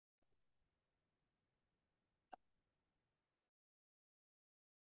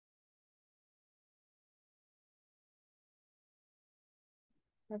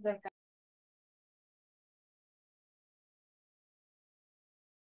Good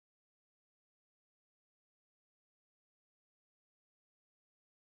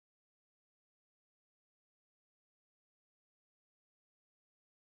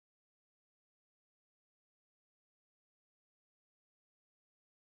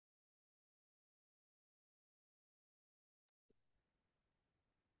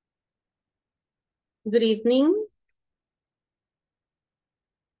evening.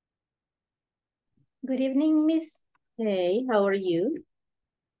 Good evening, Miss. Hey, how are you?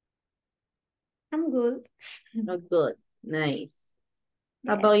 I'm good. Oh, good. Nice.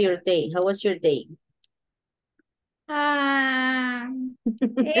 How Yes. about your day? How was your day?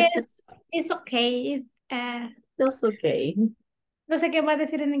 It's okay. That's okay. No sé qué va a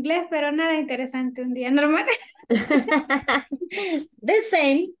decir en inglés, pero nada interesante, un día normal. The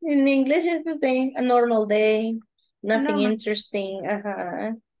same. In English, it's the same. A normal day. Nothing Normal. interesting.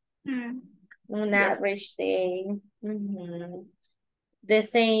 An Yes. average day. Mhm. The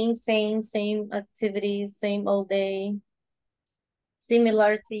same activities, same all day.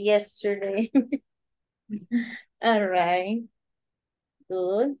 Similar to yesterday. All right.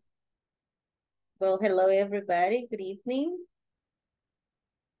 Good. Well, hello everybody. Good evening.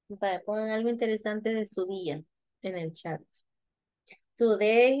 Pongan algo interesante de su día en el chat.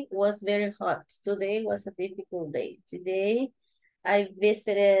 Today was very hot. Today was a difficult day. Today I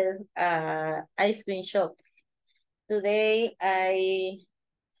visited ice cream shop. Today I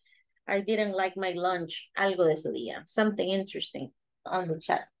didn't like my lunch. Algo de su día. Something interesting on the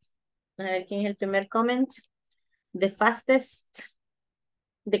chat. A ver, ¿quién es el primer comment? The fastest.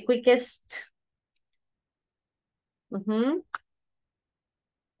 The quickest.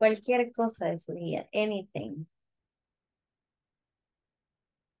 Cualquier cosa de su día. Anything.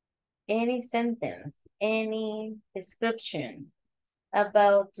 Any sentence. Any description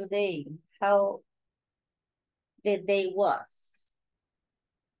about today. How the day was.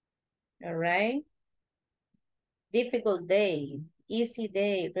 All right. Difficult day. Easy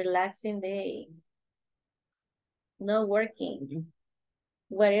day. Relaxing day. No working.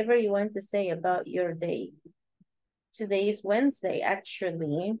 Whatever you want to say about your day. Today is Wednesday,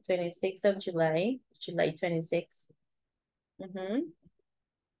 actually, 26th of July, July 26th.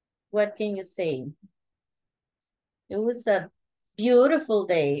 What can you say? It was a beautiful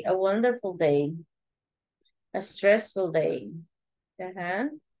day, a wonderful day, a stressful day.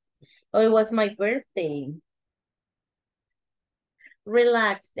 Oh, it was my birthday.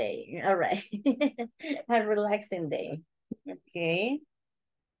 Relax day. All right. A relaxing day. Okay.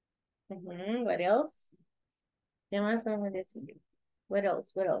 What else? What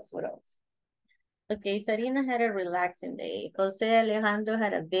else? What else? What else? Okay, Sarina had a relaxing day. Jose Alejandro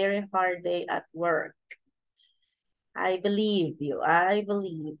had a very hard day at work. I believe you. I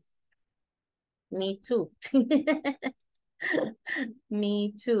believe. Me too.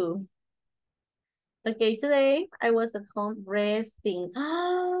 Me too. Okay, today I was at home resting.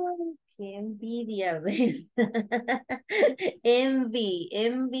 Oh, qué envidia, ¿ves? Envy,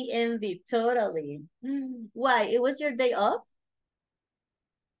 envy, envy, totally. Why? It was your day off?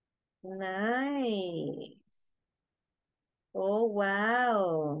 Nice. Oh,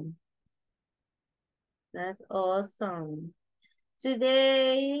 wow. That's awesome.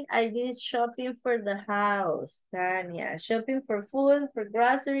 Today, I did shopping for the house, Tanya. Shopping for food, for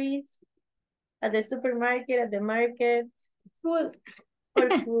groceries, at the supermarket, at the market. Food. For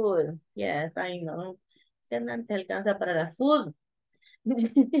food. Yes, I know. Si no te alcanza para la food.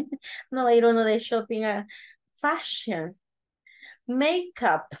 No va a ir uno de shopping a fashion,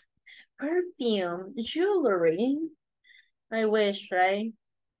 makeup, perfume, jewelry. I wish, right?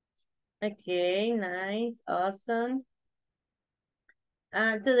 Okay, nice, awesome.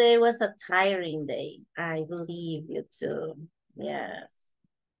 Today was a tiring day. I believe you too. Yes.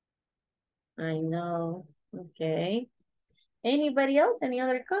 I know. Okay. Anybody else? Any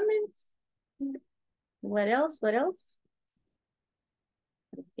other comments? What else? What else?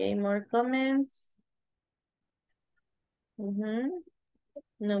 Okay, more comments. No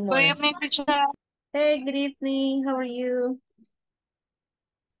more. Good evening, teacher. Hey, good evening. How are you?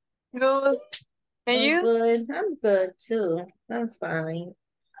 Good. And Oh, you? good. I'm good too. I'm fine.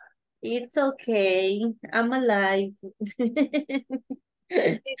 It's okay. I'm alive.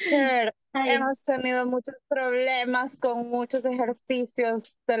 Teacher, Hi. hemos tenido muchos problemas con muchos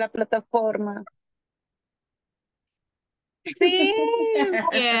ejercicios de la plataforma. Sí.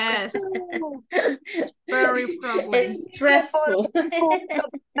 Yes. Very problem. It's stressful.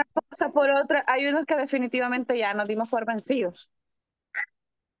 Una cosa por otra, hay unos que definitivamente ya nos dimos por vencidos.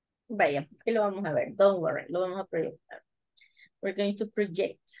 Vaya, que lo vamos a ver. Don't worry, lo vamos a proyectar. We're going to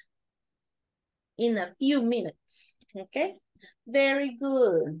project in a few minutes, okay? Very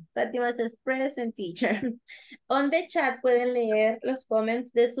good. Fátima says present, teacher. On the chat pueden leer los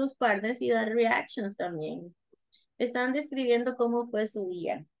comments de sus partners y dar reactions también. Están describiendo cómo fue su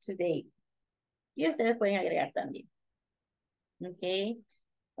día, today. Y ustedes pueden agregar también. Okay.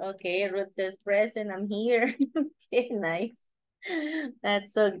 Okay, Ruth says present, I'm here. Okay, nice.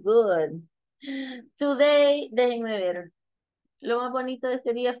 That's so good. Today, déjenme ver. Lo más bonito de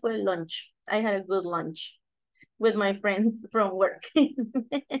este día fue el lunch. I had a good lunch with my friends from work.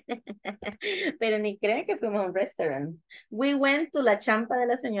 Pero ni crean que fuimos a un restaurant. We went to la champa de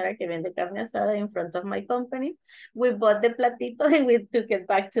la señora que vende carne asada in front of my company. We bought the platito and we took it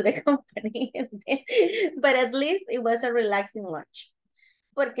back to the company. But at least it was a relaxing lunch.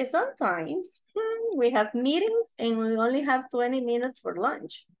 Porque sometimes we have meetings and we only have 20 minutes for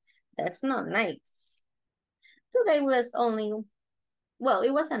lunch. That's not nice. Today was only, well,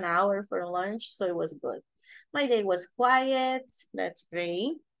 it was an hour for lunch, so it was good. My day was quiet. That's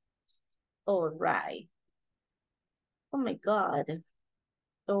great. All right. Oh my God.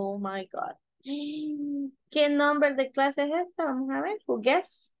 Oh my God. ¿Qué nombre de clase es esta? Vamos a ver. Who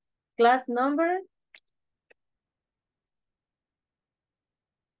guess? Class number?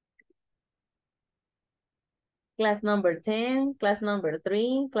 Class number 10, class number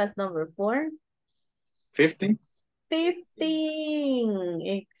 3, class number 4. 15?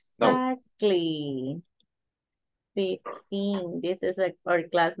 15. Exactly. 15. This is our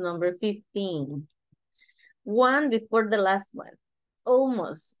class number 15. One before the last one.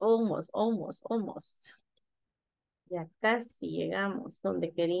 Almost. Ya casi llegamos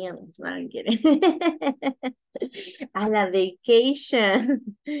donde queríamos. Nadie quiere. A la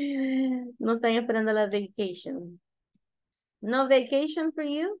vacation. No están esperando la vacation. No vacation for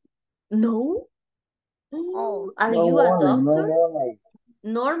you? No? Oh. Are No you a money, no doctor? money,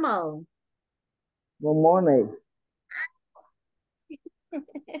 Normal. no money.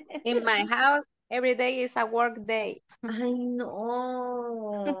 In my house, every day is a work day. Ay,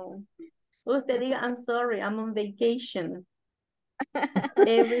 no. Usted diga, I'm sorry, I'm on vacation.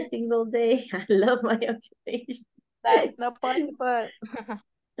 Every single day. I love my occupation. That's not possible.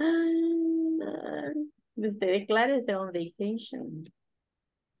 Usted declárese on vacation.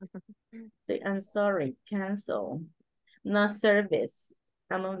 Say, I'm sorry, cancel. No service.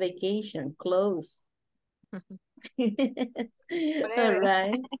 I'm on vacation, close. All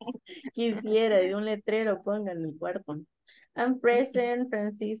right. Quisiera de un letrero pongan en el cuarto. I'm present,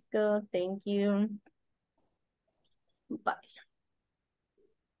 Francisco. Thank you. Bye.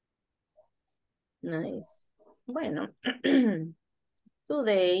 Nice. Bueno.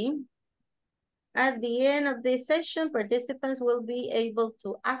 Today, at the end of this session, participants will be able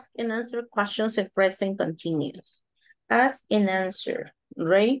to ask and answer questions in present continuous. Ask and answer,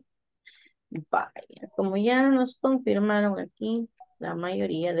 right? Vaya, como ya nos confirmaron aquí la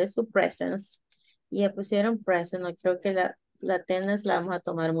mayoría de su presence, y ya pusieron present, no creo que la attendance la vamos a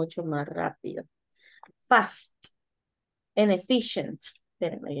tomar mucho más rápido. Fast and efficient.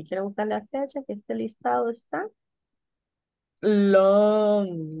 Espérenme, yo quiero buscar la fecha que este listado está.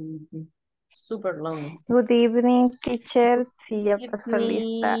 Long. Super long. Good evening, teacher. Sí, ya Good pasó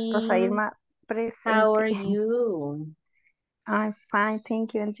lista. Rosa evening. Irma, presente. How are you? I'm fine,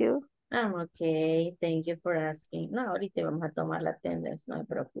 thank you. And you? I'm okay. Thank you for asking. No, ahorita vamos a tomar la attendance, no me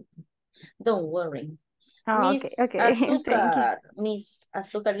preocupe. Don't worry. Oh, Miss okay, thank you. Azúcar. Miss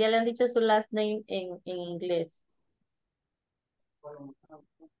Azúcar, ya le han dicho su last name en inglés.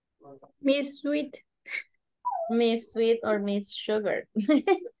 Miss Sweet. Miss Sweet or Miss Sugar.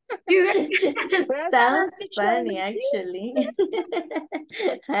 Present, Sounds teacher. funny, actually.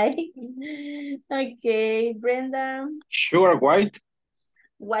 Hi. Okay, Brenda. Sugar white?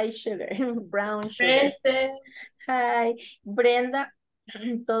 White sugar, brown sugar. Present. Hi, Brenda.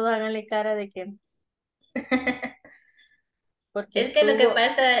 Todos háganle cara de que. Porque Es que lo que estuvo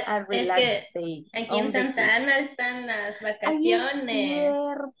pasa a es relaxed que day. aquí en on Santa vacation. Ana están las Ay, es vacaciones.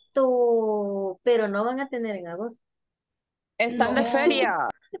 cierto. Pero no van a tener en agosto. Están de No, feria.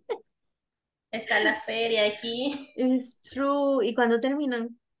 está la feria aquí. It's true. ¿Y cuándo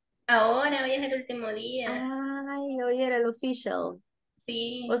terminan? Ahora, hoy es el último día. Ay, hoy era el official.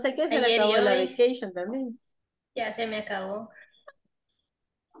 Sí, O sea que se le ayer y acabó la hoy vacation también. ya se me acabó.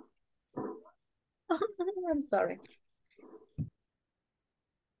 I'm sorry.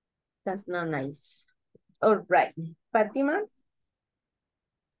 That's not nice. All right. Fatima,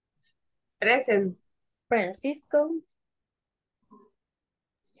 Present. Francisco,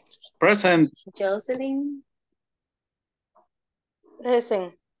 Present. Jocelyn,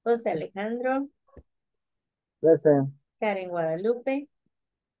 Present. José Alejandro, Present. Karen Guadalupe.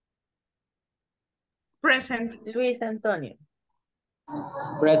 Present. Luis Antonio.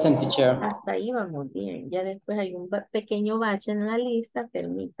 Present, teacher. Hasta ahí vamos bien. Ya después hay un pequeño bache en la lista.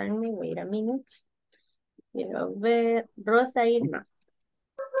 Permítanme, wait a minute. Quiero ver. Rosa Irma.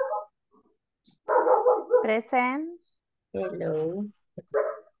 Present. Hello.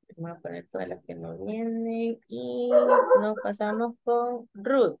 Vamos a poner todas las que no vienen. Y nos pasamos con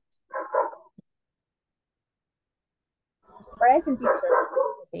Ruth. Present, teacher.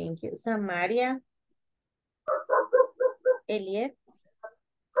 Thank you. Samaria. Eliet.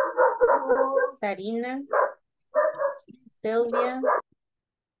 Karina. Sylvia.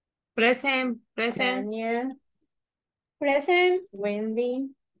 Present. Tania. Present. Wendy.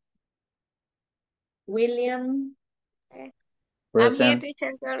 William. I'm here, Present.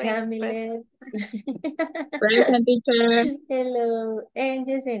 teacher. Sorry. Camille. Present, teacher. Hello. And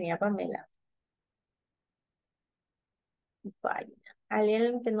Yesenia Pamela. Vaya.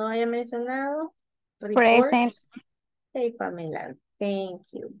 ¿Alguien que no haya mencionado? Report. Present. Hey, Pamela. Thank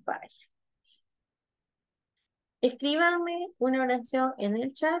you. Bye. Escríbanme una oración en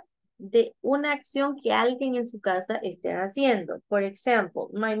el chat de una acción que alguien en su casa esté haciendo. For example,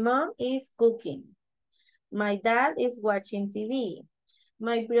 my mom is cooking. My dad is watching TV.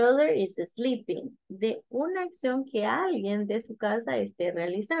 My brother is sleeping. De una acción que alguien de su casa esté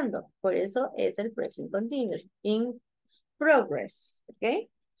realizando. Por eso es el present continuous. In progress. ¿Ok?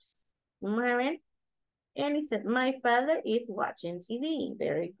 Vamos a ver. And it said, my father is watching TV.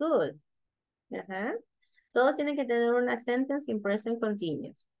 Very good. Ajá. Todos tienen que tener una sentence in present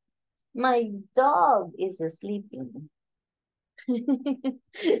continuous. My dog is sleeping.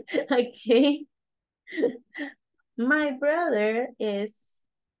 Okay. My brother is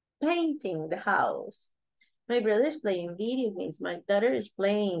painting the house. My brother is playing video games. My daughter is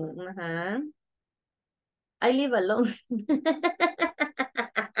playing. I live alone.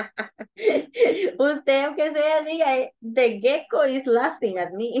 Usted, aunque sea, diga, the gecko is laughing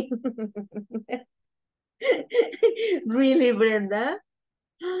at me. Really, Brenda?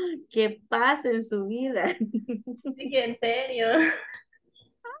 ¿Qué pasa en su vida? Sí, que en serio.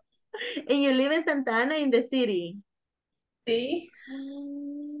 And you live in Santa Ana in the city. Sí.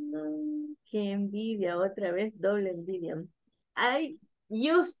 Qué envidia, otra vez doble envidia. I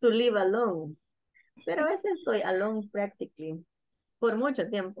used to live alone, pero a veces estoy alone practically, por mucho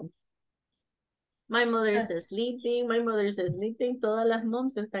tiempo. My mother is sleeping, my mother is sleeping, todas las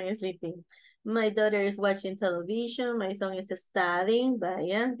moms están sleeping. My daughter is watching television, my son is studying,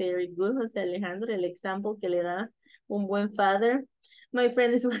 vaya, very good, José Alejandro, el example que le da un buen father. My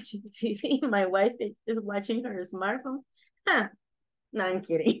friend is watching TV, my wife is watching her smartphone. No, I'm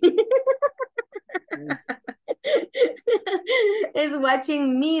kidding. Is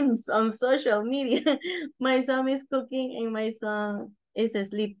watching memes on social media. My son is cooking and my son is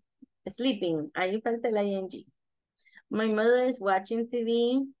sleeping. Ahí falta el ing. My mother is watching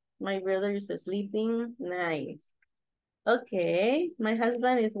TV. My brother is sleeping. Nice. Okay. My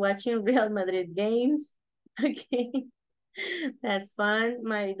husband is watching Real Madrid games. Okay. That's fun.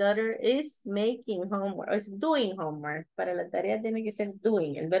 My daughter is making homework. Or is doing homework. Para la tarea tiene que ser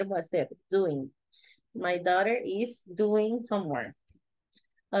doing. El verbo hacer. Doing. My daughter is doing homework.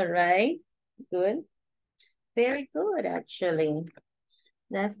 All right. Good. Very good, actually.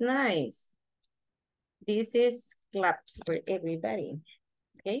 That's nice. This is claps for everybody.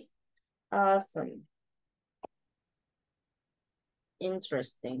 Okay. Awesome.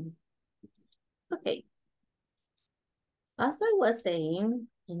 Interesting. Okay. As I was saying,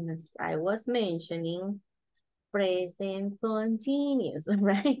 and as I was mentioning, present continuous,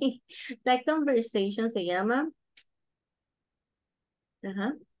 right? La conversation se llama.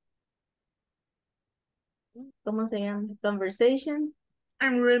 ¿Cómo se llama? Conversation.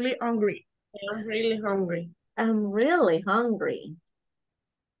 I'm really hungry. I'm really hungry. I'm really hungry.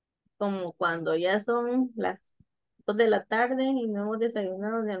 Como cuando ya son las 2 de la tarde y no hemos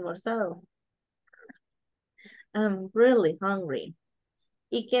desayunado ni almorzado. I'm really hungry.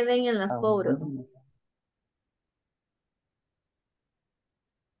 ¿Y qué ven en la foto?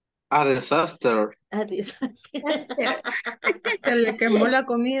 A disaster. A disaster. Se le quemó la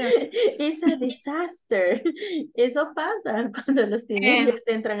comida. It's a disaster. Eso pasa cuando los teenagers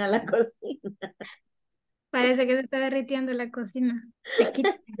entran a la cocina. Parece que se está derritiendo la cocina.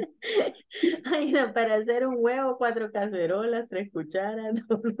 Ay, no, para hacer un huevo, 4 cacerolas, 3 cucharas.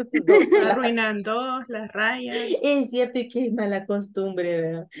 Arruinan dos, las rayas. Es cierto, y qué mala costumbre,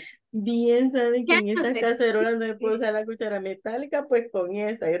 ¿verdad? Bien saben que Ya en no esas sé. cacerolas no se puede usar la cuchara metálica, pues con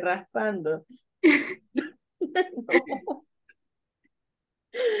esa y raspando. No.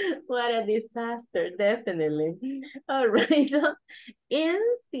 What a disaster, definitely. All right, so in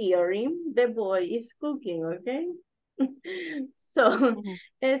theory, the boy is cooking, okay? So,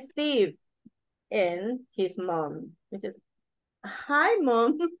 Steve and his mom, which is, hi,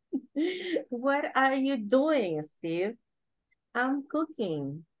 mom. What are you doing, Steve? I'm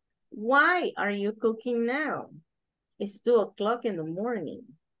cooking. Why are you cooking now? It's 2 o'clock in the morning.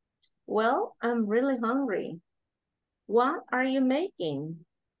 Well, I'm really hungry. What are you making?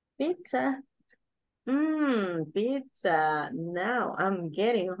 Pizza. Pizza. Now I'm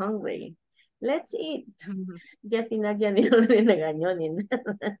getting hungry. Let's eat. Y al final ya ni lo regañó ni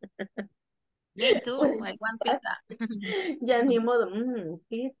nada. Me too. I want pizza. Ya ni modo,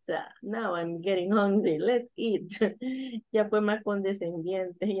 pizza. Now I'm getting hungry. Let's eat. Ya fue más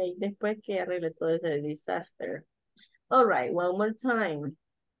condescendiente y ahí después que arregle todo ese disaster. All right, one more time.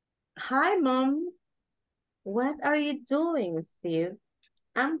 Hi, Mom. What are you doing, Steve?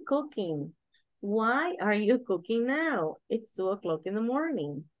 I'm cooking. Why are you cooking now? It's 2 o'clock in the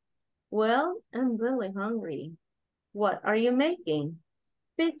morning. Well, I'm really hungry. What are you making?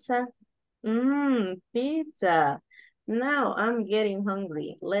 Pizza. Pizza. Now I'm getting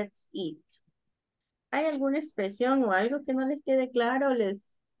hungry. Let's eat. ¿Hay alguna expresión o algo que no les quede claro o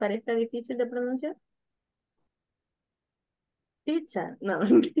les parezca difícil de pronunciar? Pizza. No.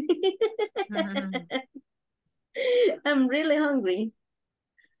 I'm really hungry.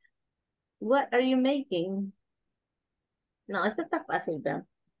 What are you making? No, eso está fácil, ¿verdad?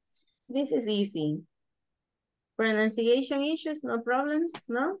 This is easy. Pronunciation issues, no problems,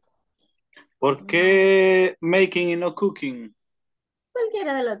 ¿no? ¿Por qué making y no cooking?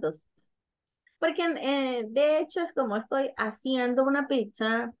 Cualquiera de las dos. Porque de hecho es como estoy haciendo una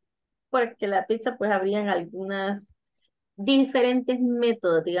pizza, porque la pizza pues habrían algunas diferentes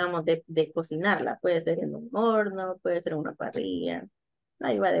métodos, digamos, de cocinarla. Puede ser en un horno, puede ser en una parrilla.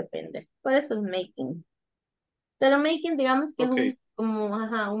 Ahí va a depender. Por eso es making. Pero making, digamos que es Okay. como,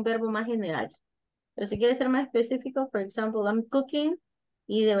 un verbo más general. Pero si quieres ser más específico, por ejemplo, I'm cooking,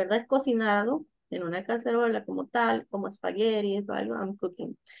 y de verdad es cocinado en una cacerola como tal, como espaguetis o algo, I'm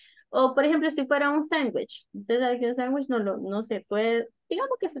cooking. O, por ejemplo, si fuera un sándwich. Usted sabe que un sándwich no se puede,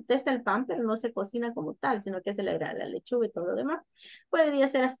 digamos que se testa el pan, pero no se cocina como tal, sino que se le agrega la lechuga y todo lo demás. Podría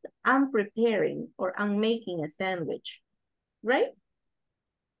ser hasta, I'm preparing or I'm making a sandwich. Right?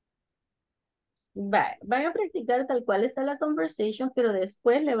 Van a practicar tal cual está la conversation, pero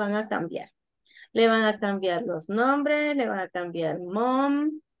después le van a cambiar. Le van a cambiar los nombres, le van a cambiar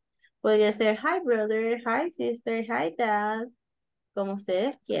mom. Podría ser hi brother, hi sister, hi dad, como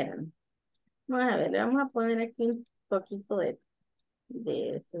ustedes quieran. Vamos a ver, le vamos a poner aquí un poquito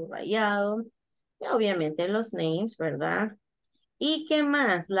de subrayado. Y obviamente los names, ¿verdad? ¿Y qué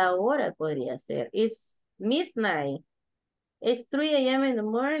más? La hora podría ser. It's midnight. It's 3 a.m. in the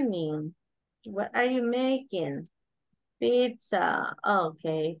morning. What are you making? Pizza.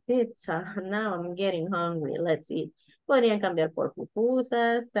 Okay, pizza. Now I'm getting hungry. Let's eat. Podrían cambiar por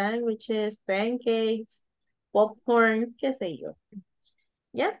pupusas, sándwiches, pancakes, popcorns, qué sé yo.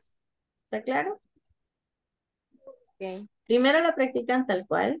 Yes? ¿Está claro? Okay. Primero la practican tal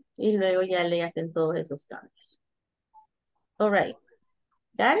cual y luego ya le hacen todos esos cambios. All right.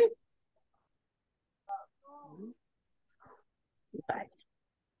 Got it? Bye.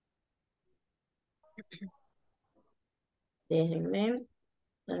 Déjenme.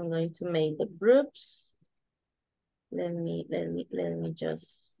 I'm going to make the groups. Let me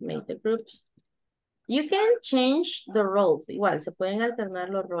just make the groups. You can change the roles. Igual, se pueden alternar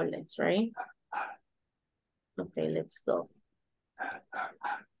los roles, right? Okay, let's go.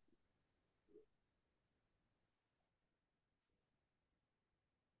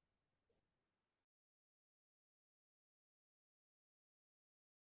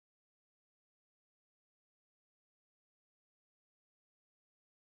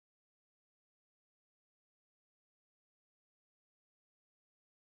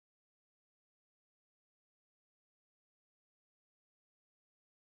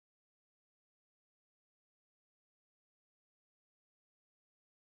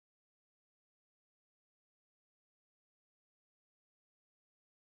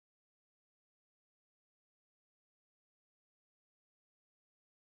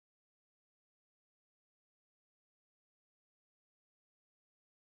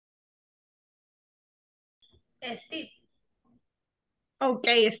 Steve.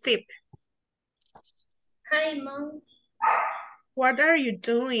 Okay, Steve. Hi, Mom. What are you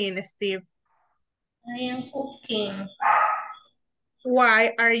doing, Steve? I am cooking.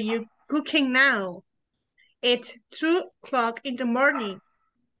 Why are you cooking now? It's 2 o'clock in the morning.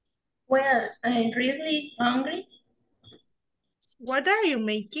 Well, I'm really hungry. What are you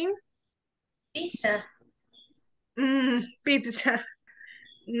making? Pizza. Pizza.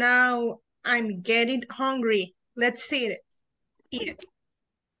 Now I'm getting hungry. Let's eat it. Eat.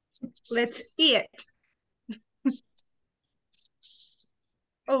 Let's eat.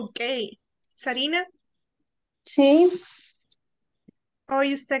 Ok. Sarina, Sí,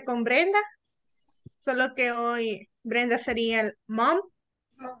 hoy usted con Brenda. Solo que hoy Brenda sería el mom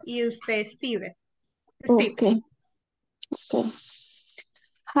y usted Steve. Steve. okay.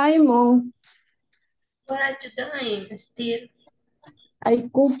 Hi, Mom. What are you doing, Steve? I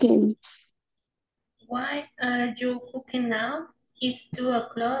cooking. Why are you cooking now? It's 2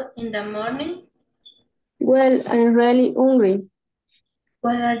 o'clock in the morning. Well, I'm really hungry.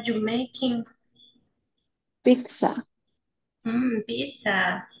 What are you making? Pizza.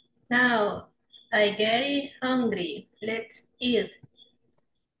 Pizza. Now, I get hungry. Let's eat.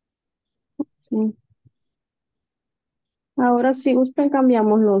 Mm. Ahora si gustan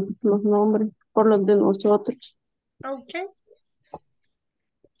cambiamos los nombres por los de nosotros. Ok.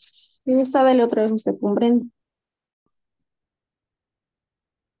 Si gusta, dale otra vez usted con Brenda.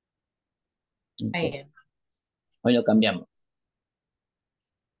 Okay. Hoy lo cambiamos.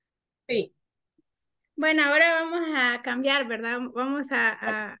 Sí. Bueno, ahora vamos a cambiar, ¿verdad? Vamos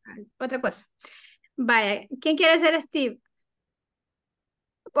a otra cosa. Vaya, ¿quién quiere ser Steve?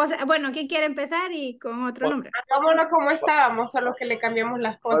 O sea, bueno, ¿quién quiere empezar y con otro nombre? Hagámoslo como estábamos, solo que le cambiamos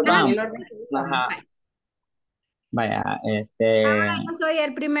las cosas en el orden que estábamos. Ajá. Vaya, Ahora yo soy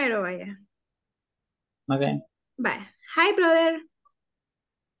el primero, vaya. ok. Vaya. Hi, brother.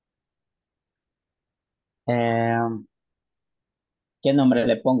 ¿Qué nombre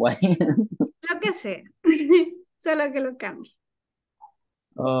le pongo ahí? Lo que sea. Solo que lo cambie.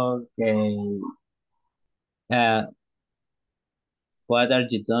 Okay. What are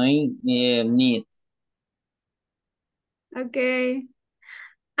you doing? Need. Okay.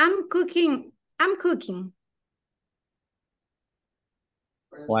 I'm cooking. I'm cooking.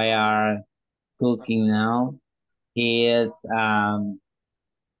 Why are cooking now? It's 1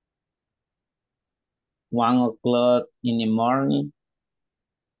 o'clock in the morning.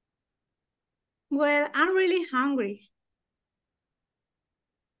 Well, I'm really hungry.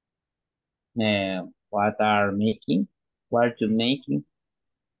 What are making? What are you making?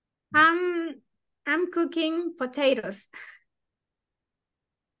 I'm cooking potatoes.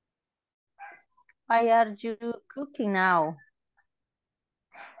 Why are you cooking now?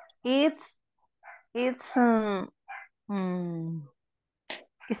 It's it's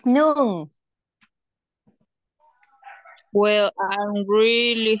noon. Well, I'm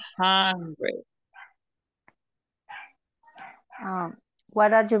really hungry.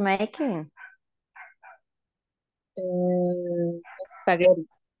 What are you making? Spaghetti.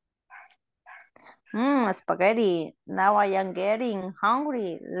 Spaghetti. Now I am getting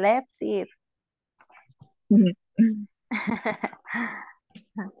hungry. Let's eat.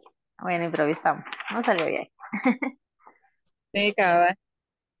 Bueno, improvisamos. No salió bien. Sí, cabal.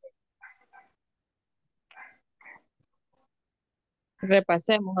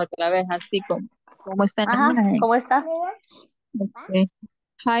 Repasemos otra vez así como está en la Ajá, imagen. ¿cómo está? Okay.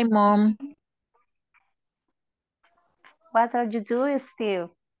 Hi, Mom. What are you doing, Steve?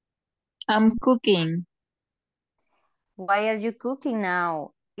 I'm cooking. Why are you cooking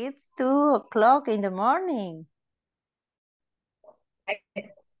now? It's 2 o'clock in the morning. I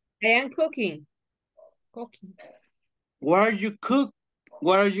am cooking. Cooking. What are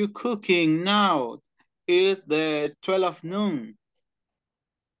you cooking now? It's the 12 of noon.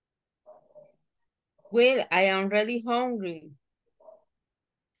 Well, I am really hungry.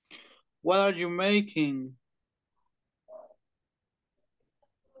 What are you making?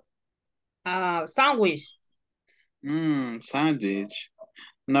 Sandwich. Sandwich.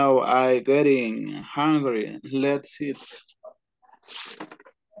 Now I getting hungry. Let's eat.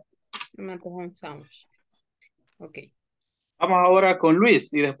 Me antojo un sandwich. Ok. Vamos ahora con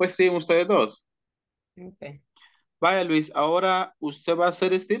Luis y después siguen ustedes dos. Ok. Vaya Luis, ahora usted va a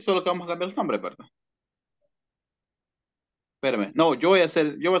ser Steve, solo que vamos a cambiar el nombre, ¿verdad? Espérame. No, yo voy a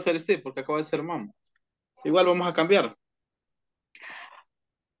ser Steve porque acabo de ser mom. Igual vamos a cambiar.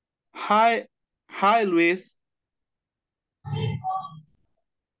 Hi Luis.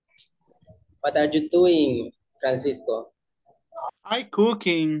 What are you doing, Francisco? I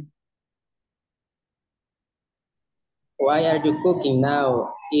cooking. Why are you cooking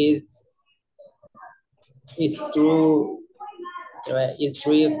now? It's true. It's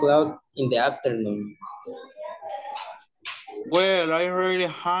 3 o'clock in the afternoon. Well, I'm really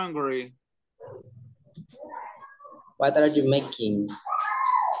hungry. What are you making?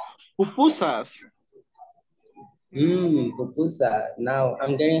 Pupusas. Pupusa. Now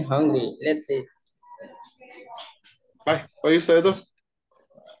I'm getting hungry. Let's eat. Bye. Oye, ustedes dos.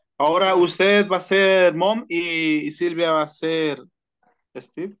 Ahora usted va a ser mom y Silvia va a ser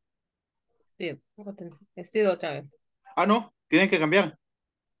Steve. Steve, Steve otra vez. Ah, no, tienen que cambiar.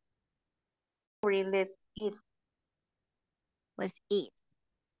 Let's eat. Let's eat.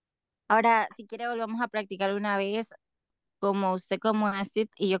 Ahora, si quiere, volvamos a practicar una vez, como usted como Steve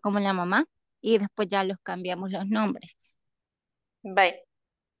y yo como la mamá, y después ya los cambiamos los nombres. Bye.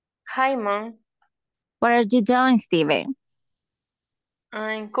 Hi, Mom. What are you doing, Steven?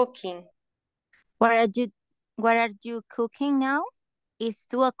 I'm cooking. What are you cooking now? It's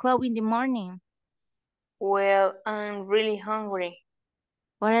 2 o'clock in the morning. Well, I'm really hungry.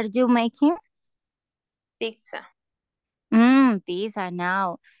 What are you making? Pizza. Pizza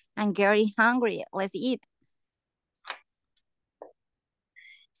now. I'm very hungry. Let's eat.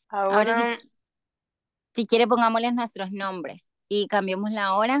 Ahora si quiere pongámosles nuestros nombres y cambiemos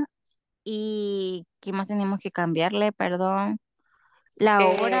la hora. ¿Y qué más tenemos que cambiarle? Perdón. La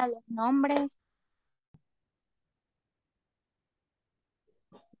hora, los nombres.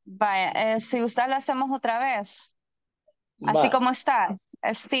 Vaya, si usted la hacemos otra vez, así como está,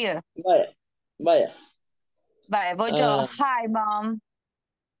 Steve. Vaya. Vaya, voy yo. Hi, Mom.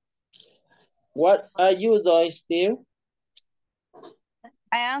 What are you doing, Steve?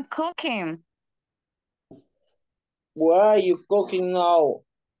 I am cooking. What are you cooking now?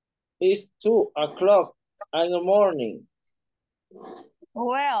 It's 2 o'clock in the morning.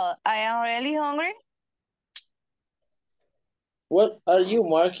 Well, I am really hungry. What are you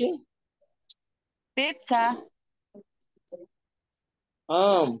marking? Pizza.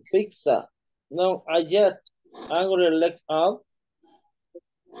 Pizza. No, I yet. Angry left out.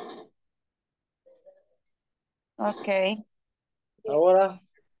 Ok. Ahora,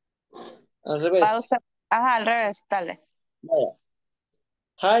 al revés. Pausa. Ajá, al revés, dale. Vaya.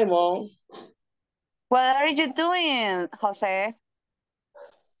 Hi, Mom. What are you doing, Jose?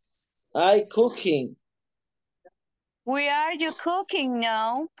 I cooking. Why are you cooking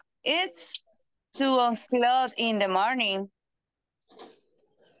now? It's 2 o'clock in the morning.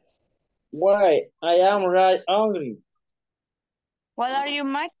 Why? I am right hungry. What are you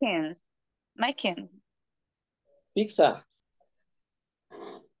making? Pizza.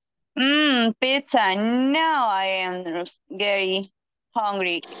 Pizza. Now I am very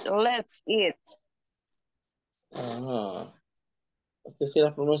hungry. Let's eat. Ajá. Usted si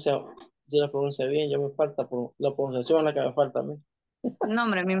la pronuncia bien, ya me falta la pronunciación la que me falta a mí. No,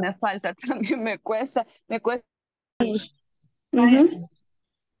 hombre, a mí me falta, también me cuesta.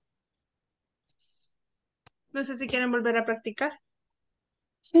 No sé si quieren volver a practicar.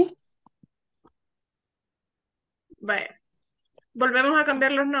 Sí. Vaya. ¿Volvemos a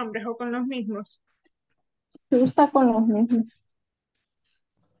cambiar los nombres o con los mismos? Está con los mismos.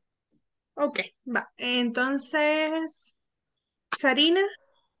 Ok, va. Entonces, Sarina.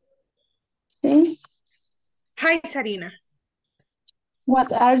 Sí. Hi, Sarina.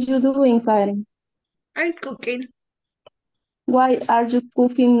 What are you doing, Karen? I'm cooking. Why are you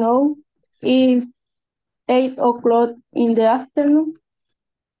cooking now? It's 8 o'clock in the afternoon.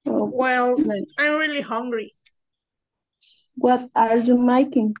 Well, I'm really hungry. What are you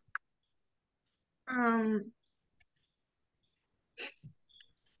making?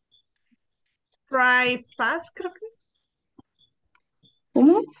 Fry fast, creo que es.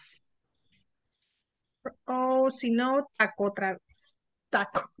 ¿Cómo? O si no, taco otra vez.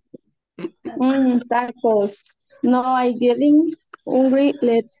 Taco. Tacos. No, I'm getting hungry.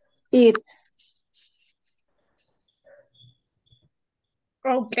 Let's eat.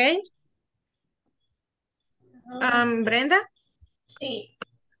 Ok. Brenda. Sí.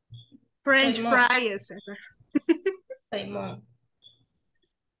 French fries. Simón.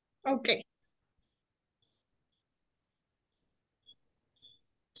 Ok.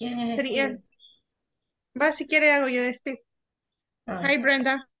 ¿Quién es Sería. Steve? Va, si quiere hago yo de Steve. Hi,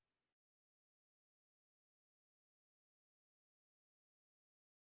 Brenda.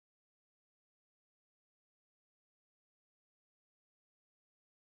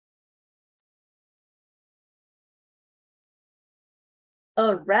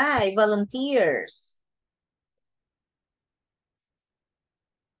 All right, volunteers.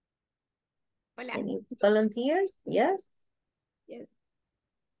 Hola. Any volunteers? Yes. Yes.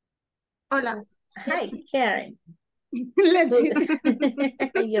 Hola. Hi, Karen. Let's eat.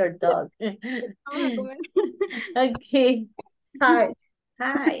 Your dog. Vamos a comer. Okay. Hi.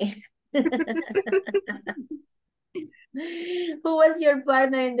 Hi. Who was your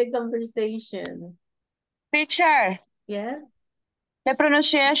partner in the conversation? Teacher. Yes. The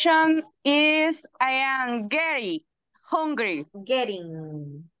pronunciation is I am getting hungry.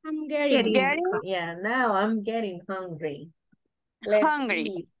 Getting. I'm getting. Yeah, now I'm getting hungry. Let's hungry.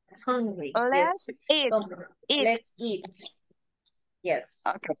 eat. Hungry. Let's eat. Let's eat. Yes.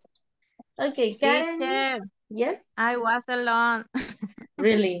 Okay. Okay, Karen. Teacher, Yes. I was alone.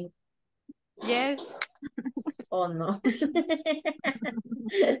 Really? Yes. Oh no.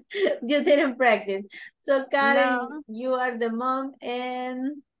 You didn't practice. So Karen, No. you are the mom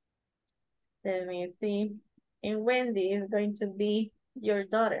and let me see. And Wendy is going to be your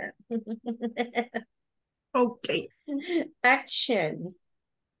daughter. Okay. Action.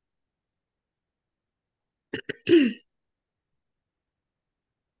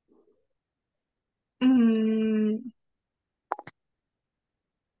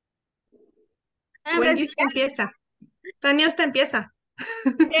 Wendy, usted empieza. Tania, usted empieza.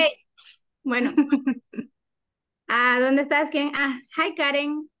 Okay. Bueno. ¿Dónde estás? ¿Quién? Hi,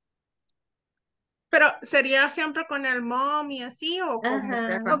 Karen. Pero, ¿sería siempre con el mom y así o como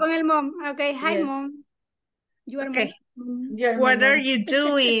O con el mom. Okay, hi, Yes. mom. You are Okay. mom. What are you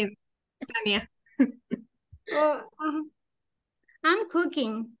doing, Tania? I'm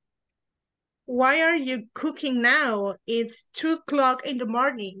cooking. Why are you cooking now? It's 2 o'clock in the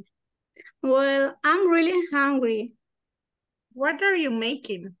morning. Well, I'm really hungry. What are you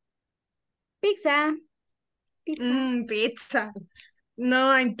making? Pizza. Pizza. No,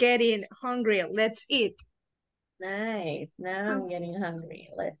 I'm getting hungry. Let's eat. Nice. Now I'm getting hungry.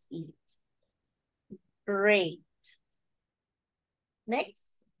 Let's eat. Great.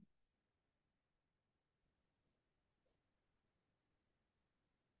 Next.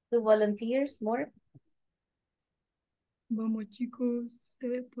 Two volunteers more. Vamos, chicos.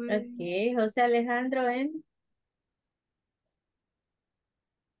 Okay, José Alejandro and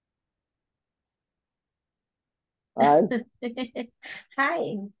Hi.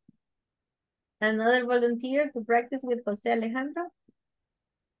 Hi. Another volunteer to practice with José Alejandro.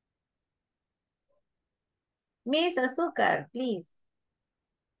 Miss Azúcar, please.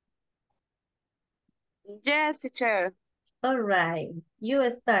 Yes, teacher. All right, you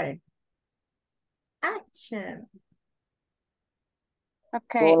start. Action.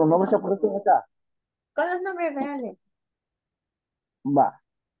 Okay. Todos los nombres que aparecen acá. Con los nombres reales. Va,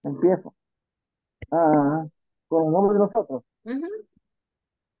 empiezo. Con los nombres de nosotros.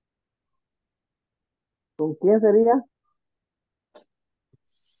 ¿Con quién sería?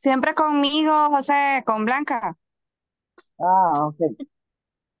 Siempre conmigo, José, con Blanca. Ok.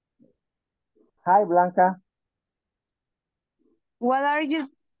 Hi, Blanca. What are you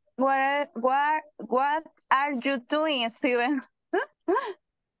doing, Steven?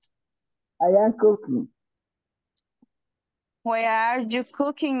 I am cooking. Why are you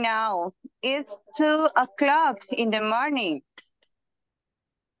cooking now? It's 2 o'clock in the morning.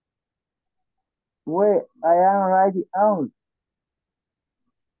 Where I am writing out.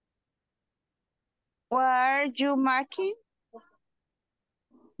 What are you marking?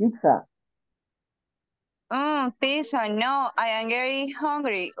 Pizza. Pizza. No, I am very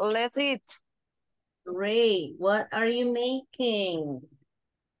hungry. Let's eat. Great. What are you making?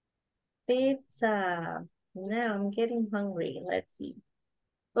 Pizza. Now I'm getting hungry. Let's see.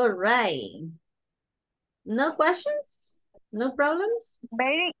 All right. No questions? No problems?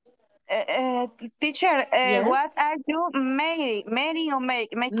 Very, teacher, Yes. what are you making or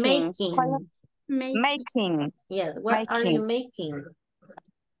making? Making. Yes. What are you making?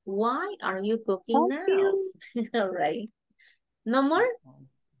 Why are you cooking now? All right. No more?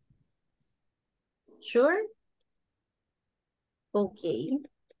 Sure? Okay.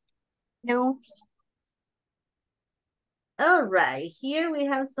 No. All right. Here we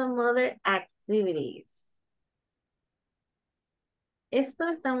have some other activities. Esto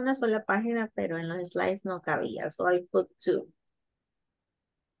está en una sola página, pero en los slides no cabía. So I put 2.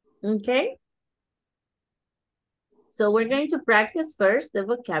 Okay. So we're going to practice first the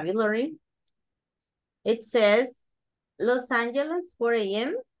vocabulary. It says, Los Angeles, 4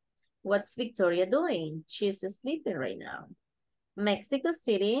 a.m. What's Victoria doing? She's sleeping right now. Mexico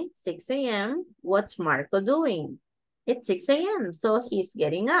City, 6 a.m. What's Marco doing? It's 6 a.m. so he's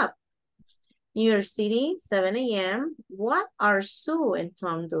getting up. New York City, 7 a.m. What are Sue and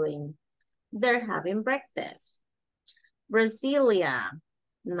Tom doing? They're having breakfast. Brasilia,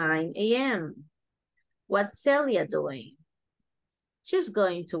 9 a.m. What's Celia doing? She's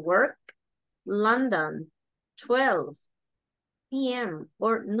going to work. London, 12 p.m.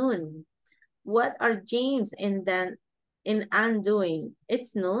 or noon. What are James and Anne doing?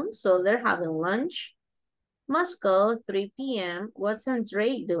 It's noon, so they're having lunch. Moscow, 3 p.m. What's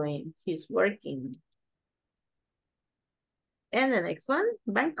Andre doing? He's working. And the next one,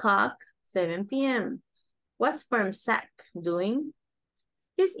 Bangkok, 7 p.m. What's Sak doing?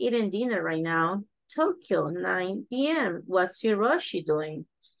 He's eating dinner right now. Tokyo, 9 p.m. What's Hiroshi doing?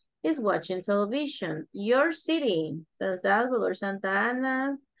 He's watching television. Your city, San Salvador, Santa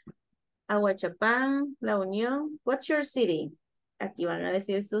Ana, Aguachapán, La Unión. What's your city? Aquí van a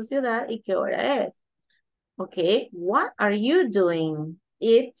decir su ciudad y qué hora es. Okay, what are you doing?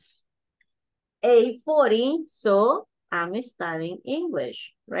 It's 8:40, so I'm studying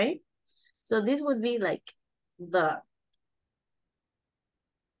English, right? So this would be like the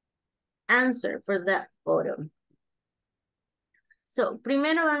answer for that photo. So,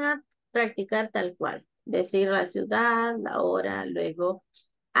 primero van a practicar tal cual. Decir la ciudad, la hora, luego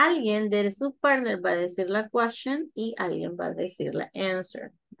alguien de su partner va a decir la question y alguien va a decir la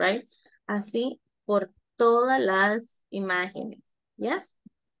answer, right? Así por todas las imágenes, ¿yes?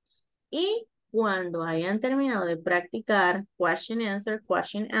 Y cuando hayan terminado de practicar question, answer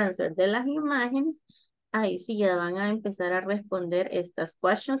de las imágenes, ahí sí ya van a empezar a responder estas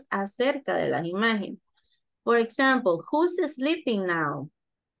questions acerca de las imágenes. For example, who's sleeping now?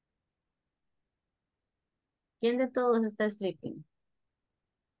 ¿Quién de todos está sleeping?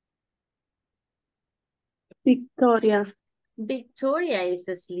 Victoria. Victoria is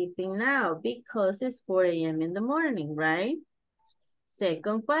sleeping now because it's 4 a.m. in the morning, right?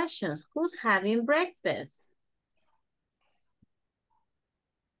 Second question, who's having breakfast?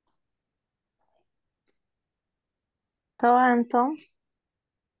 So and Tom.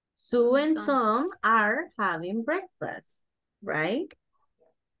 Sue and Tom are having breakfast, right?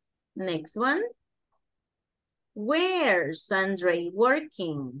 Next one. Where's Andre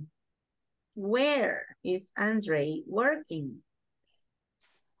working? Where is Andre working?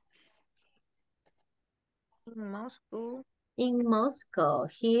 In Moscow. In Moscow.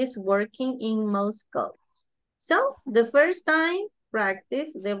 He is working in Moscow. So, the first time,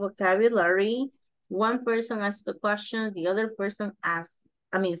 practice the vocabulary. One person asks the question, the other person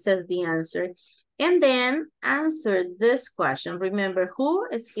says the answer. And then answer this question. Remember, who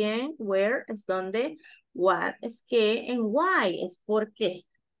es quién, where es dónde, what es qué, and why es por qué.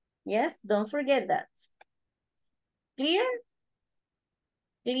 Yes, don't forget that. Clear?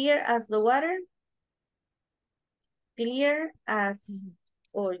 Clear as the water? Clear as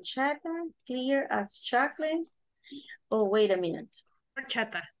horchata? Clear as chocolate? Oh, wait a minute.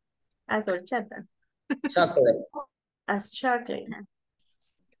 Horchata. As horchata. Chocolate. As chocolate.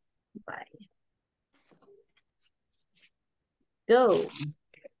 Bye. Go.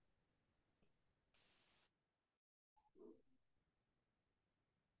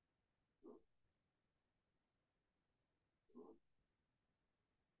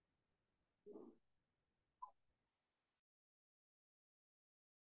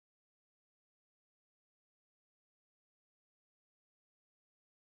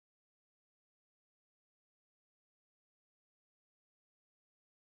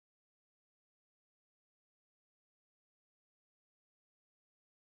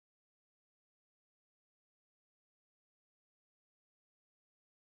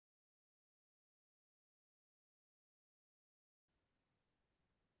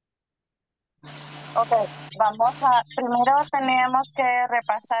 Ok, primero tenemos que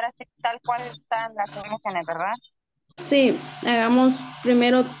repasar así tal cual están las imágenes, ¿verdad? Sí, hagamos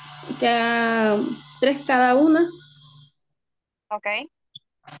primero que haga 3 cada una. Ok.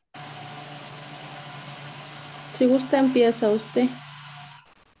 Si gusta, empieza usted.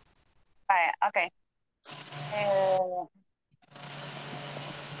 Vaya, ok.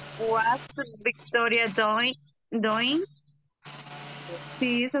 What's Victoria doing?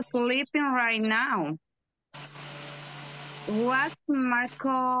 She's sleeping right now. What's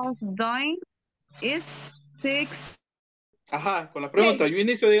Marcos doing? It's 6. Ajá, con la pregunta. Yo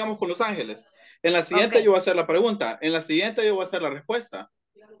inicio, digamos, con Los Ángeles. En la siguiente yo voy a hacer la pregunta. En la siguiente yo voy a hacer la respuesta.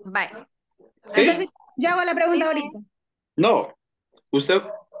 Bye. ¿Sí? Entonces, yo hago la pregunta ahorita. No. Usted,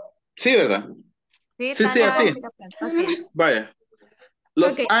 sí, ¿verdad? Sí, así. Vaya.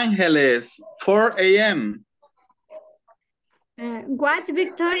 Los Ángeles, 4 a.m. What's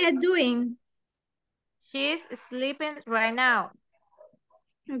Victoria doing? She's sleeping right now.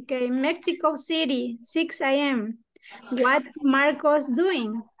 Okay, Mexico City, 6 a.m. What's Marcos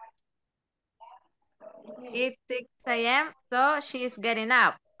doing? It's 6 a.m., so she's getting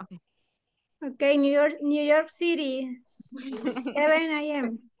up. Okay, New York City, 7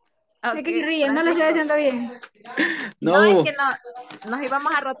 a.m. Okay, ¿De qué ríen? No lo estoy haciendo bien. No, es que nos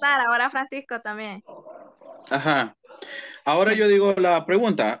íbamos a rotar, ahora Francisco también. Ajá. Ahora yo digo la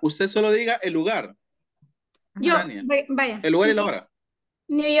pregunta. Usted solo diga el lugar. Yo, Tania. vaya. El lugar y la hora.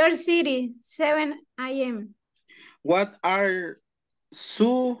 New York City, 7 a.m. What are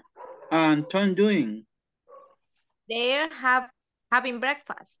Sue and Tom doing? They're having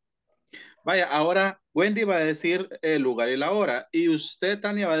breakfast. Vaya, ahora Wendy va a decir el lugar y la hora. Y usted,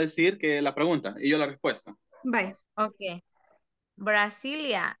 Tania, va a decir que la pregunta y yo la respuesta. Bye. Okay.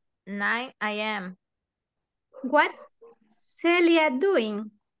 Brasilia, 9 a.m. What's Celia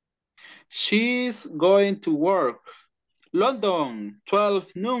doing? She's going to work. London,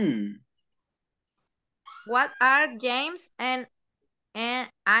 12 noon. What are James and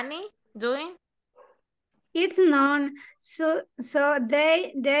Annie doing? It's noon, so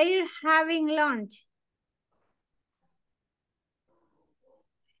they're having lunch.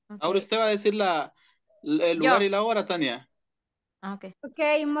 Ahora usted va a decir el lugar y la hora, Tania. Okay.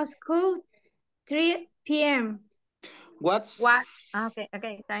 Okay, Moscow, 3 p.m. What's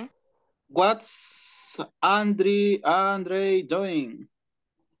fine. What's Andre doing?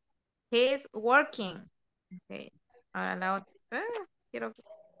 He's working. Okay. Ahora la otra.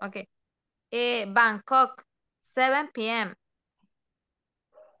 Okay. Bangkok, 7 p.m.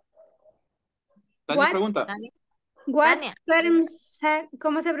 Tania pregunta. What's Permsac?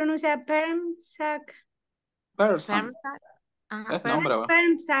 ¿Cómo se pronuncia Permsac? Person. Es nombre, va.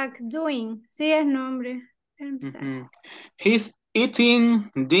 Permsac doing. Sí, es nombre. Permsac. He's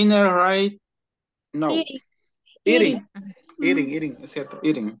eating dinner right now. Eating, es cierto,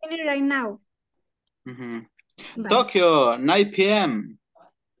 eating. Eating right now. Tokyo, 9 p.m.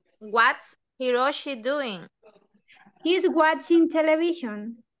 What's Hiroshi doing? He's watching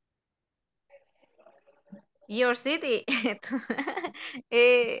television. Your city.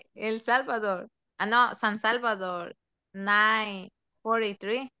 El Salvador. No, San Salvador.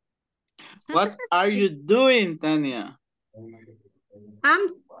 9:43. What are you doing, Tania?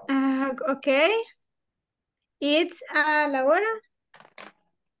 Okay. It's la hora.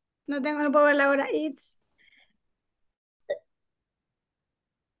 No puedo ver la hora. It's.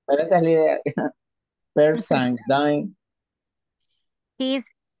 Pero esa es la idea. Person dying.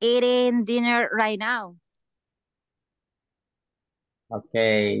 He's eating dinner right now.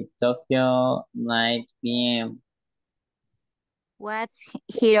 Okay, Tokyo, 9 p.m. What's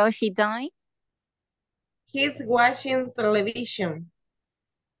Hiroshi doing? He's watching television.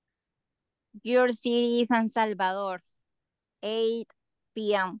 Your city, San Salvador, 8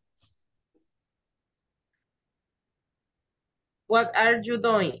 p.m. What are you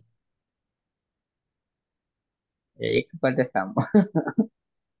doing? ¿Y ahí qué contestamos?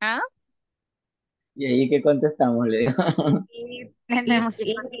 ¿Ah? ¿Y ahí qué contestamos? Le digo. It's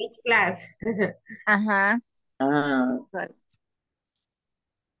English class. Ajá. Ah.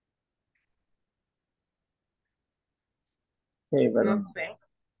 Sí, pero No sé.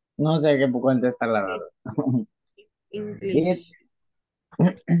 no sé qué puedo contestar, la verdad. English.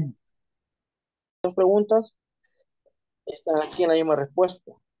 Dos preguntas están aquí en la misma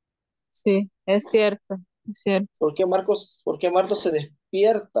respuesta. Sí, es cierto, es cierto. ¿Por qué Marcos se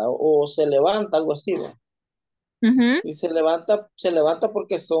despierta o se levanta, algo así? Y se levanta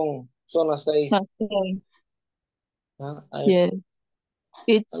porque son las 6. Okay. Ah, Yeah.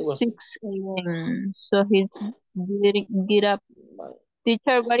 It's algo así. 6 a.m. So he's get up.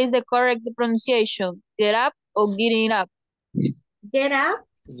 Teacher, what is the correct pronunciation? Get up or getting up? Get up,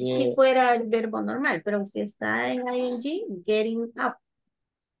 si fuera el verbo normal, pero si está en ing, getting up.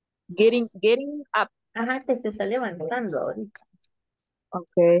 Getting up. Ajá, que se está levantando ahorita.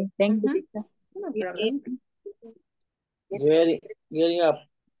 Okay, thank you, teacher. No problema. Getting up.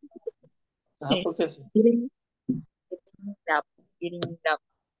 Ajá, porque sí. Getting up. Getting up.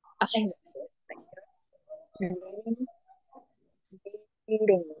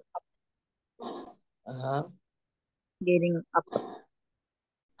 Getting up. Ajá. Getting up.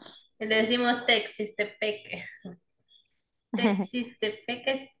 Le decimos Texistepeque.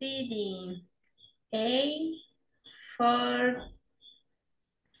 Texistepeque City.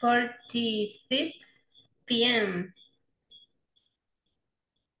 8:46 p.m.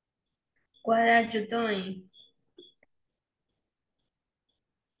 What are you doing?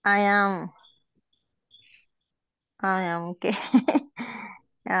 I am okay.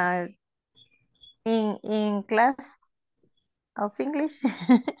 In class of English.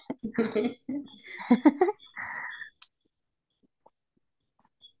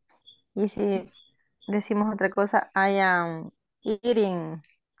 Y si decimos otra cosa, I am eating.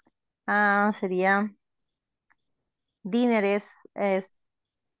 Sería dinner es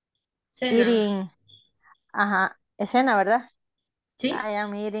Cena. eating. Ajá, es cena, ¿verdad? Sí. I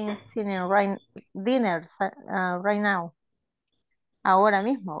am eating dinner right now. Ahora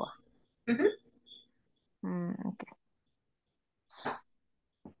mismo. Okay.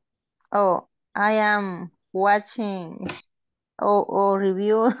 Oh, I am watching or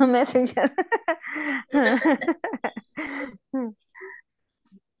review messenger.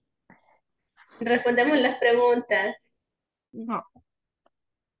 Respondemos las preguntas. No.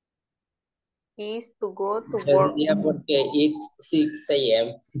 Is to go to Yo work. diría porque it's 6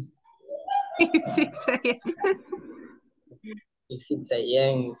 a.m. 6 a.m. It's 6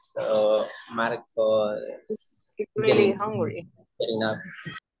 a.m. So Marco is It's really getting hungry. up.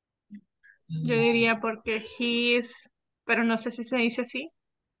 Yo diría porque he's, pero no sé si se dice así.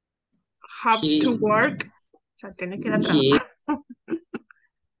 Have to work. O sea, tiene que ir a trabajar.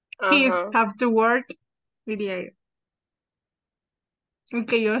 He's have to work, diría yo.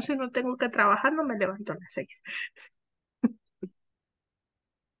 Aunque yo si no tengo que trabajar no me levanto a las 6.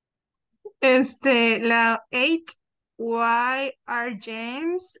 La 8. Why are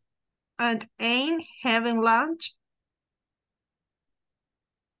James and Anne having lunch?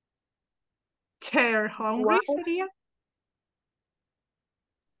 They're hungry, sería.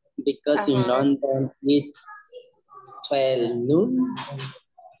 Because in London it's 12 noon.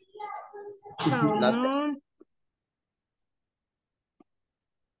 No.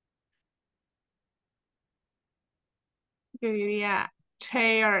 Yo diría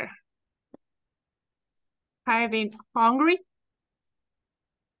they're having hungry.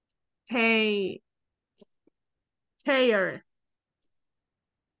 They're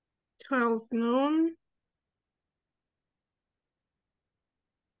 12 noon.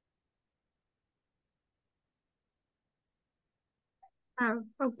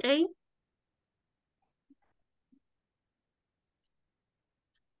 Ok.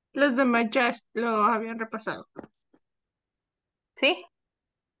 Los demás ya lo habían repasado. ¿Sí?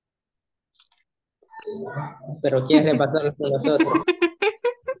 Pero ¿quieres repasarlo con nosotros?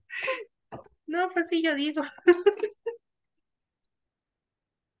 No, pues sí, yo digo.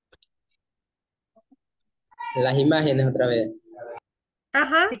 Las imágenes otra vez.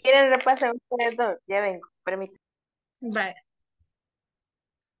 Ajá. Si quieren repasen ustedes dos. Ya vengo, permítanme. Vale.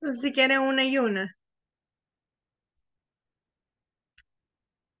 Entonces, si quieren una y una.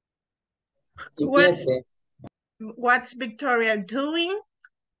 Empiece. What's Victoria doing?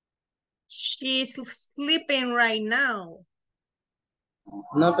 She's sleeping right now.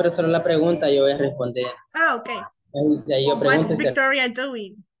 No, pero solo la pregunta yo voy a responder. Ok. De ahí yo pregunto. What's Victoria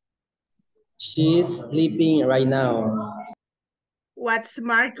doing? She's sleeping right now. What's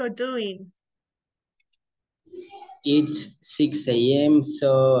Marco doing? It's 6 a.m.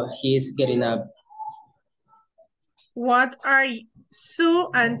 so he's getting up. What are Sue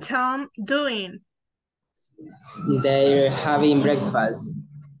and Tom doing? They're having breakfast.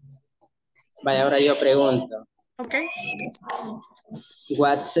 Vaya, ahora yo pregunto. Okay.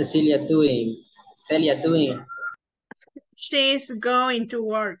 What's Cecilia doing? Celia doing? She's going to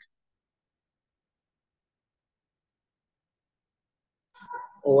work.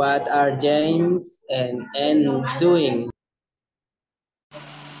 What are James and Anne doing?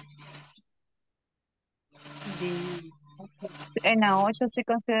 En la 8 sí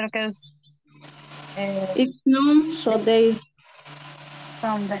considero que es It's noon, so they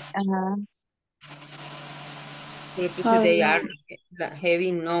Le puse they are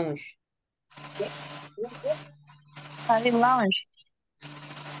having lunch. having lunch.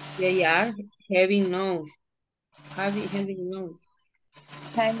 They are having lunch. Having lunch.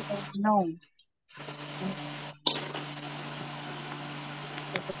 No.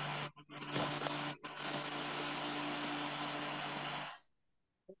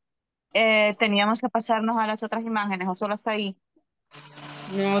 Teníamos que pasarnos a las otras imágenes o solo hasta ahí.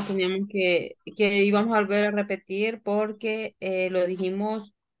 No, teníamos que íbamos a volver a repetir porque lo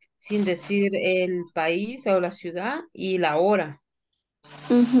dijimos sin decir el país o la ciudad y la hora.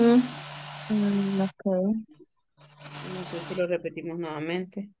 Mhm. Okay. No sé si lo repetimos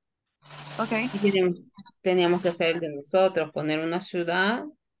nuevamente. Okay. Y teníamos que hacer el de nosotros, poner una ciudad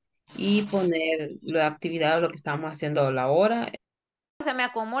y poner la actividad o lo que estábamos haciendo a la hora. Se me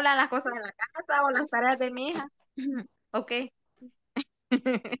acumulan las cosas en la casa o las tareas de mi hija. Ok.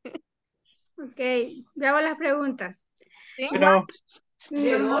 Ok, veamos las preguntas. ¿Sí? Pero,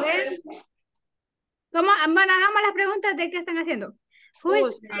 ¿cómo? Bueno, hagamos las preguntas de qué están haciendo. Who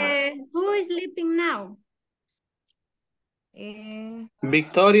is sleeping now?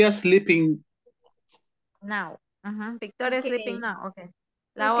 Victoria sleeping. Now. Victoria Ok. sleeping now. Ok.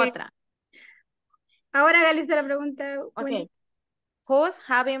 La Ok. otra. Ahora haga lista la pregunta. Ok. Who's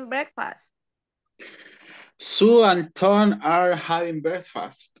having breakfast? Sue and Tom are having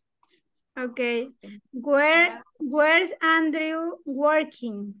breakfast. Okay. Where's Andrew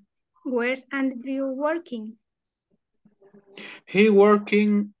working? Where's Andrew working? He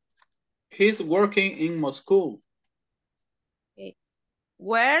working He's working in Moscow. Okay.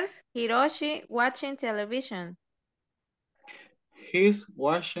 Where's Hiroshi watching television? He's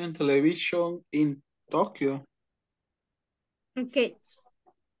watching television in Tokyo. Okay.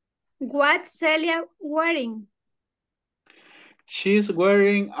 What's Celia wearing? She's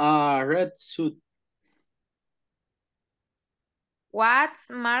wearing a red suit. What's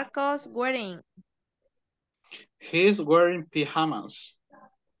Marcos wearing? He's wearing pajamas.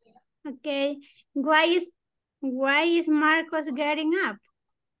 Okay. Why is Marcos getting up?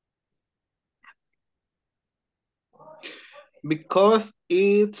 Because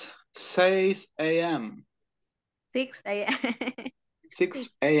it's 6 a.m. 6 a.m. 6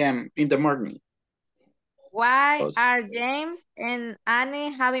 a.m. in the morning. Why are James and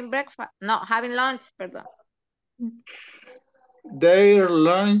Annie having breakfast? No, having lunch, perdón. They're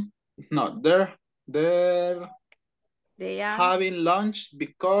lunch. No, they're They are. having lunch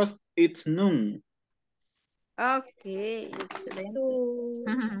because it's noon. Okay, excelente.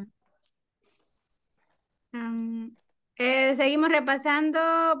 Seguimos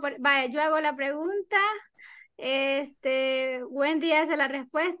repasando. Vaya, yo hago la pregunta. Wendy hace la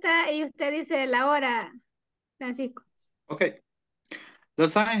respuesta y usted dice la hora, Francisco. Okay.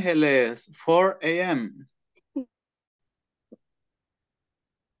 Los Ángeles, 4 a.m.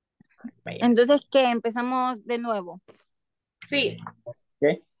 Entonces, ¿qué? Empezamos de nuevo. Sí.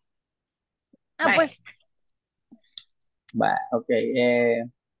 Okay. Ah, pues. Va, ok.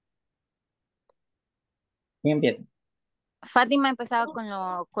 ¿Quién empieza? Fátima empezaba con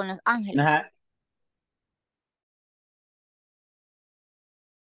Los Ángeles. Ajá.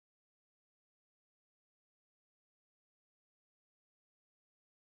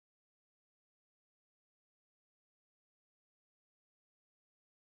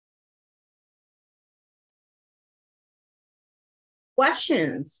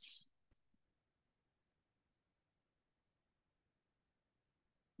 Questions?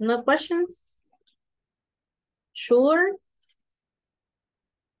 No questions? Sure?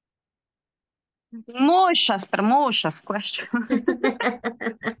 Muchas, pero muchas questions.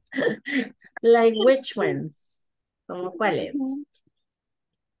 Like which ones? ¿Cómo cuáles?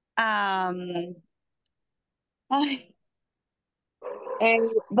 Ay.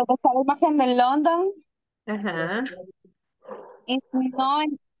 ¿Dónde está la imagen de London? Ajá. Es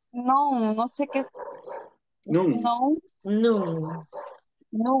no sé qué. Noon. Noon.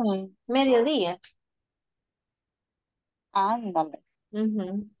 No. Mediodía. Ándale.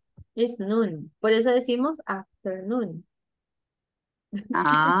 Es noon. Por eso decimos afternoon.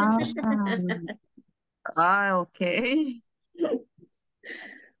 Ah, ok.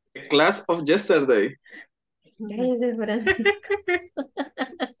 Class of yesterday. Cállese, Francisco.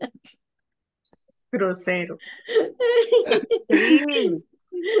 Grosero. Sí.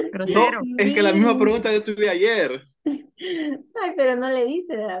 Grosero. No, es que la misma pregunta que tuve ayer. Ay, pero no le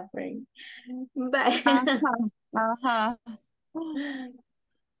dice, ¿verdad, Frank? Bye. Ajá.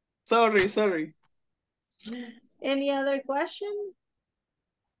 Sorry. Any other question?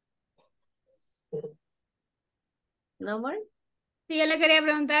 No more? Sí, yo le quería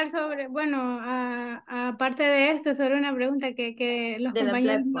preguntar sobre, bueno, aparte de esto, sobre una pregunta que los De la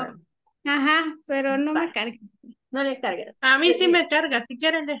compañeros platform. Ajá, pero no me carga. No le cargas. A mí sí me carga, si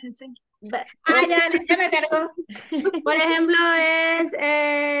quieren les enseño. Ya me cargó. Por ejemplo, es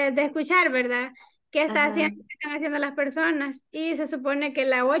de escuchar, ¿verdad? ¿Qué están haciendo las personas? Y se supone que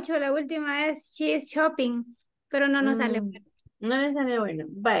la 8, la última es she is shopping, pero no nos sale. No le sale bueno.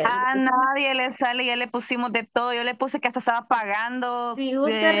 Vaya. A nadie le sale, ya le pusimos de todo. Yo le puse que hasta estaba pagando. Si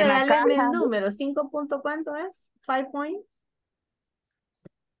gusta, regáleme el número. ¿5 punto cuánto es? ¿5 point?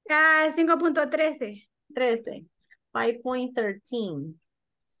 5.13. 13. 5.13.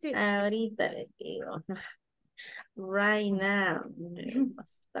 Sí. Ahorita le digo. Right now. Voy a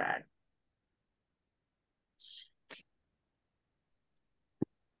mostrar.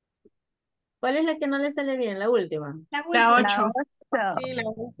 ¿Cuál es la que no le sale bien? La última. La 8. Sí, la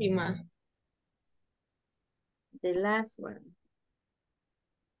última. The last one.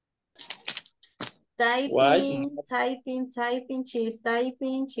 Why? Typing, she is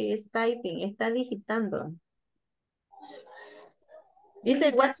typing. Está digitando.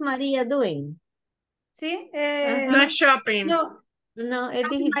 Dice, what's Maria doing? Sí. No es shopping. No, es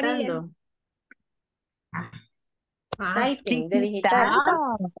digitando. Typing, de digitar.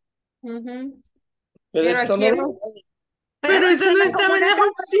 Pero esto no, Pero eso no estaba en las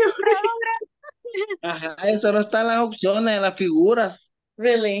opciones. ajá, eso no está en las opciones, en las figuras.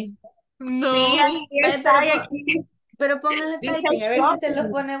 Really? No. Sí, pero póngale typing, a ver si se lo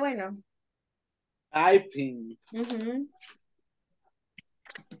pone bueno. Typing.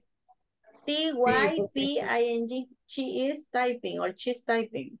 Typing. She is typing or she's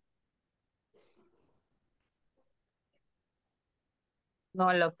typing.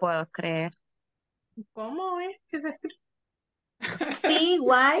 No lo puedo creer. ¿Cómo es que se escribe?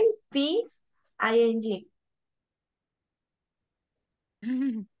 Typing.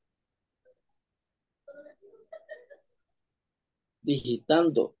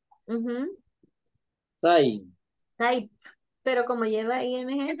 Digitando. Type. Pero como lleva ing,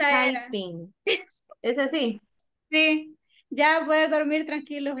 Esa era. typing. ¿Es así? Sí. Ya puedes dormir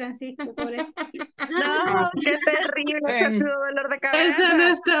tranquilo, Francisco, pobre. No, qué terrible, qué dolor de cabeza. Eso no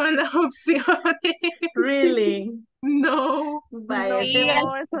estaba en las opciones. Really? No. Vaya,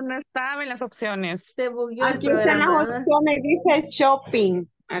 No, eso no estaba en las opciones. se bugueó el Aquí están las programa. opciones, dice shopping.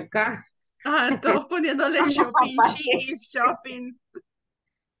 Acá. Todos poniéndole shopping. She is shopping.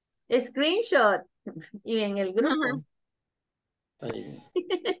 Screenshot. Y en el grupo.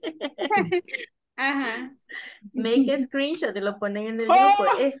 Ajá. Make a screenshot y lo ponen en el grupo.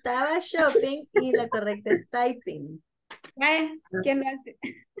 Estaba shopping y la correcta es typing. ¿Quién lo hace?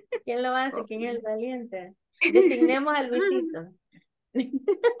 ¿Quién lo hace? ¿Quién es el valiente? Designemos a Luisito.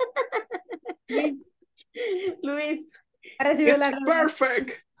 Luis. Ha recibido It's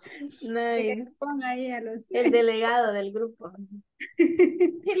perfect. Nice. Ponga ahí a los... El delegado del grupo.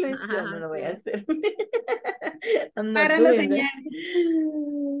 Y Luis, yo no lo voy a hacer. I'm not Parando doing that. señal.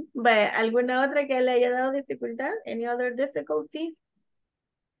 Vaya, ¿alguna otra que le haya dado dificultad? Any other difficulty?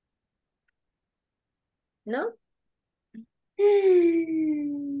 ¿No?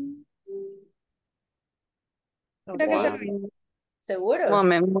 Creo que solo... ¿Seguros?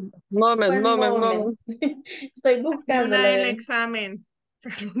 Moment. Estoy buscando Una la del del examen.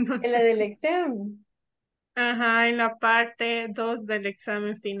 Pero no la sé del si- examen. Ajá, en la parte 2 del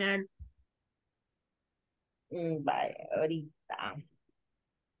examen final. Vaya, ahorita.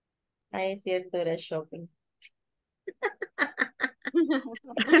 Ay, es cierto, era shopping.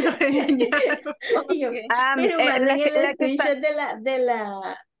 Y yo, pero manden el screenshot de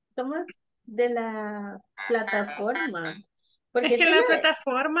la, ¿cómo? De la plataforma. Porque Es que esta en la es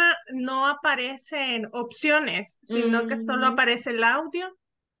plataforma no aparecen opciones, sino que solo aparece el audio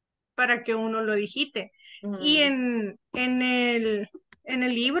para que uno lo digite. Y en el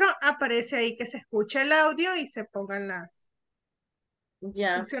libro aparece ahí que se escucha el audio y se pongan las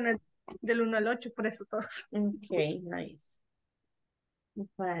opciones del 1 al 8, por eso todos. Ok, nice.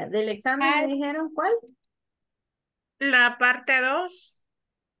 Del examen me dijeron cuál. La parte 2,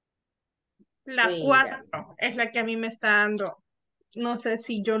 la 4 es la que a mí me está dando. No sé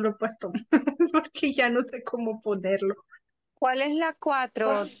si yo lo he puesto porque ya no sé cómo ponerlo. ¿Cuál es la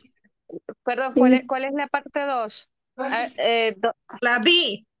 4? Perdón, ¿cuál es la parte 2? La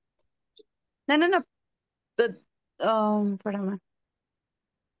B. No. Espérame.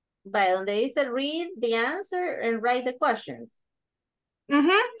 Vaya, donde dice read the answer and write the questions.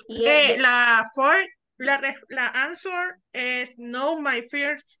 La answer es know my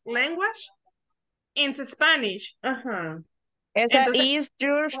first language in Spanish. Esa is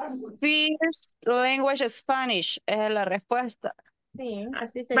your first language Spanish. Es la respuesta. Sí,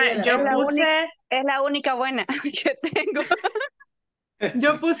 así sería. Es la única buena que tengo.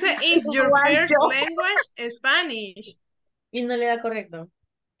 Yo puse is your first language Spanish. Y no le da correcto.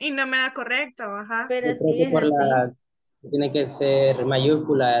 Y no me da correcto, ajá. Pero Yo sí creo que es por así. tiene que ser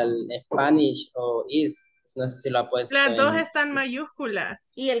mayúscula el Spanish o is. No sé si lo ha puesto Las dos están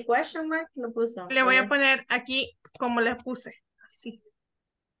mayúsculas. ¿Y el question mark lo puso? Le voy a poner aquí como le puse. Así.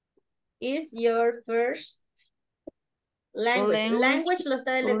 Is your first language. Language lo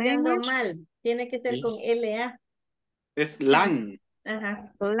está deletreando mal. Tiene que ser con LA. Es lang.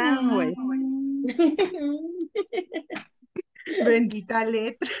 Ajá. Language. Bendita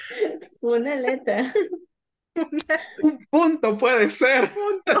letra. Una letra. Un punto puede ser.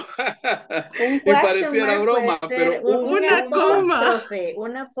 Un y pareciera broma, pero una coma.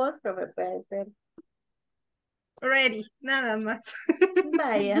 Un apóstrofe puede ser. Ready, nada más.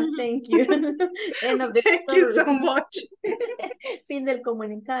 Vaya, thank you. Thank you so much. Fin del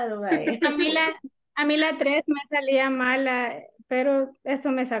comunicado, vaya. A mí la 3 me salía mala, pero esto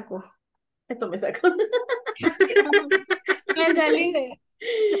me sacó. Me salí de...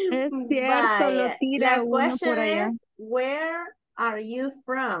 Es cierto, lo tira la uno por allá. Es, where are you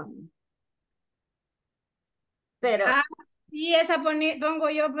from? Pero... sí, esa pongo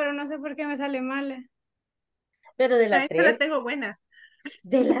yo, pero no sé por qué me sale mal. Pero de la 3. la tengo buena.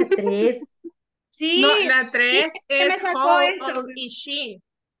 De la 3. Sí. No, la 3 es how old is she?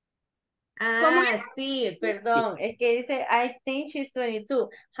 ¿Cómo? Sí, perdón. Es que dice, I think she's 22.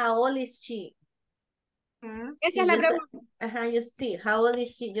 How old is she? Esa es la pregunta. Ajá, yo sí. How old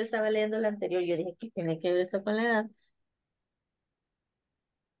is she? Yo estaba leyendo la anterior. Yo dije que tiene que ver eso con la edad.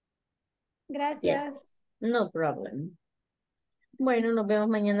 Gracias. Yes. No problem. Bueno, nos vemos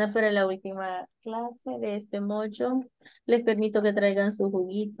mañana para la última clase de este mocho. Les permito que traigan su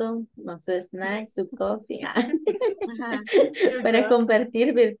juguito, su snack, su coffee, para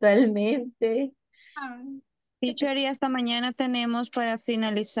compartir virtualmente. Teacher, y hasta mañana tenemos para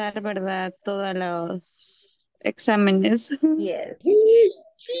finalizar, ¿verdad? Todos los exámenes. Yes.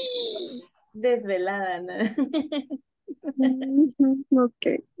 Desvelada, ¿no?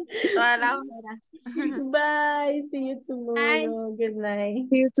 Okay. Todas las horas. Bye. See you tomorrow. Good night.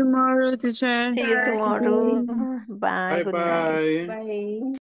 See you tomorrow, teacher. See you tomorrow. Bye. Bye Good night. bye. Bye.